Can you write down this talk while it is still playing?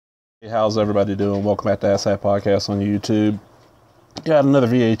Hey, how's everybody doing? Welcome back to Asshat Podcast on YouTube. Got another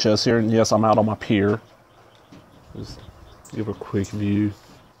VHS here, and yes, I'm out on my pier. Just give a quick view.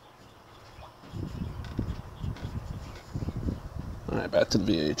 Alright, back to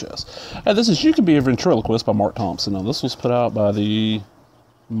the VHS. This is You Can Be a Ventriloquist by Mark Thompson. Now, this was put out by the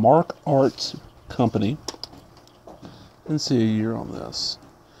Markarts company. Didn't see a year on this.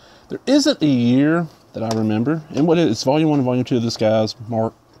 There isn't a year that I remember. And what it's Volume 1 and Volume 2 of this guy's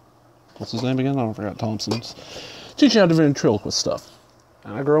Mark. What's his name again? I forgot. Thompson's. Teaching how to do ventriloquist stuff.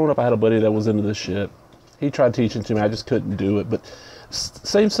 And growing up, I had a buddy that was into this shit. He tried teaching to me. I just couldn't do it. But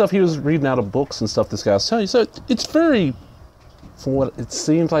same stuff he was reading out of books and stuff this guy's telling you. So it's very, from what it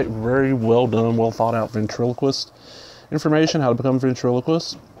seems like, very well done, well thought out ventriloquist information, how to become a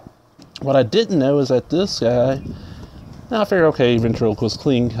ventriloquist. What I didn't know is that this guy, now I figure, okay, ventriloquist,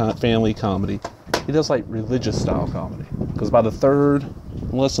 clean family comedy. He does like religious style comedy. Because by the third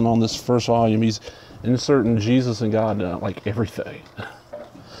lesson on this first volume, he's inserting Jesus and God into like everything.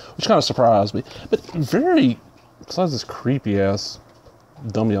 Which kind of surprised me. But very, besides this creepy ass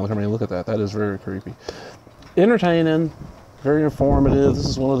dummy on the camera, look at that. That is very creepy. Entertaining, very informative. This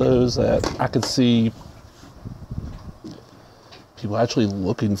is one of those that I could see people actually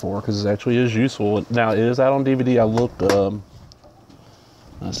looking for because it actually is useful. Now, it is out on DVD. I looked,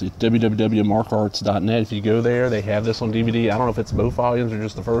 let's see, www.markarts.net. If you go there, they have this on DVD. I don't know if it's both volumes or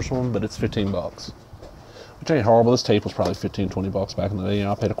just the first one, but it's 15 bucks. Which ain't horrible. This tape was probably 15, 20 bucks back in the day. You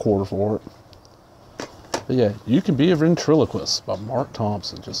know, I paid a quarter for it. But yeah, You Can Be a Ventriloquist by Mark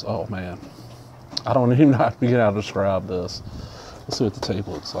Thompson. Just, oh man. I don't even know how to describe this. Let's see what the tape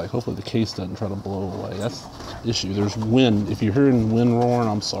looks like. Hopefully the case doesn't try to blow away. That's the issue. There's wind. If you're hearing wind roaring,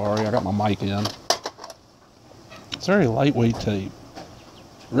 I'm sorry. I got my mic in. It's very lightweight tape.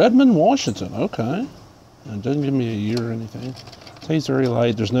 Redmond, Washington. Okay. And it doesn't give me a year or anything. Tape's very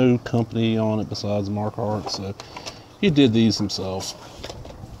light. There's no company on it besides Markarts, so he did these himself.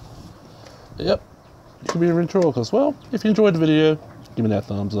 Yep. You Can Be a Ventriloquist. Well, if you enjoyed the video, give me that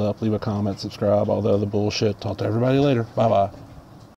thumbs up. Leave a comment, subscribe, all the other bullshit. Talk to everybody later. Bye-bye.